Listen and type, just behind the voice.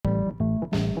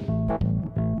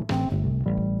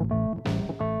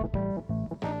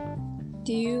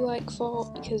Do you like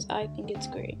fall? Because I think it's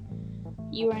great.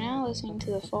 You are now listening to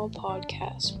the Fall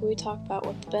Podcast, where we talk about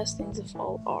what the best things of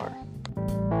fall are.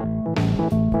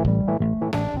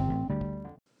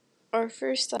 Our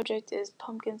first subject is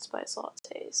pumpkin spice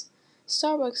lattes.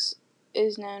 Starbucks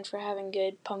is known for having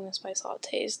good pumpkin spice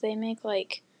lattes. They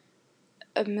make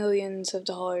millions of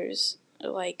dollars.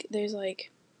 There's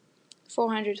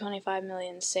 425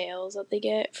 million sales that they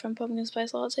get from pumpkin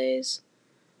spice lattes.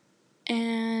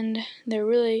 And they're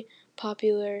really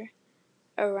popular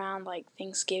around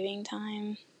Thanksgiving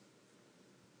time.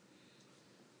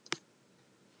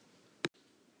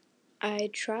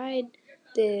 I tried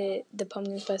the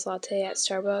pumpkin spice latte at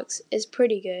Starbucks. It's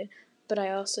pretty good, but I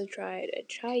also tried a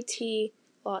chai tea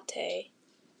latte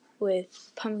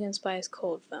with pumpkin spice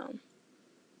cold foam.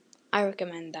 I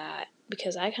recommend that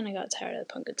because I kind of got tired of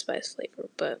the pumpkin spice flavor,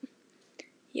 but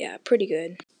yeah, pretty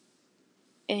good.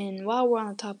 And while we're on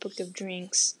the topic of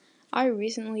drinks, I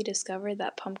recently discovered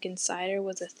that pumpkin cider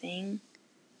was a thing.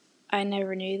 I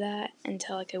never knew that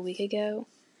until a week ago.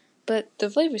 But the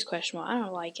flavor's questionable. I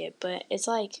don't like it, but it's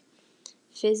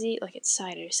fizzy, it's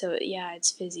cider, so yeah,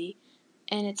 it's fizzy.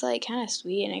 And it's kind of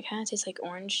sweet, and it kind of tastes like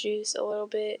orange juice a little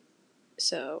bit.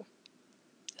 So,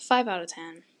 5 out of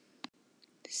 10.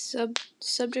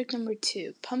 Subject number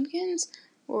 2. Pumpkins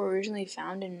were originally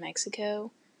found in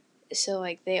Mexico. So,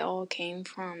 they all came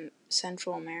from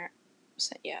Central America.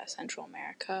 Yeah, Central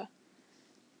America.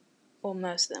 Well,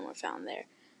 most of them were found there.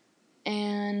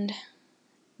 And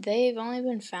they've only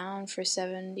been found for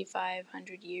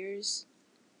 7,500 years.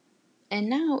 And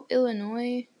now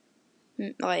Illinois,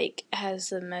 has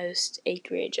the most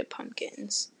acreage of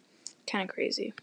pumpkins. Kind of crazy.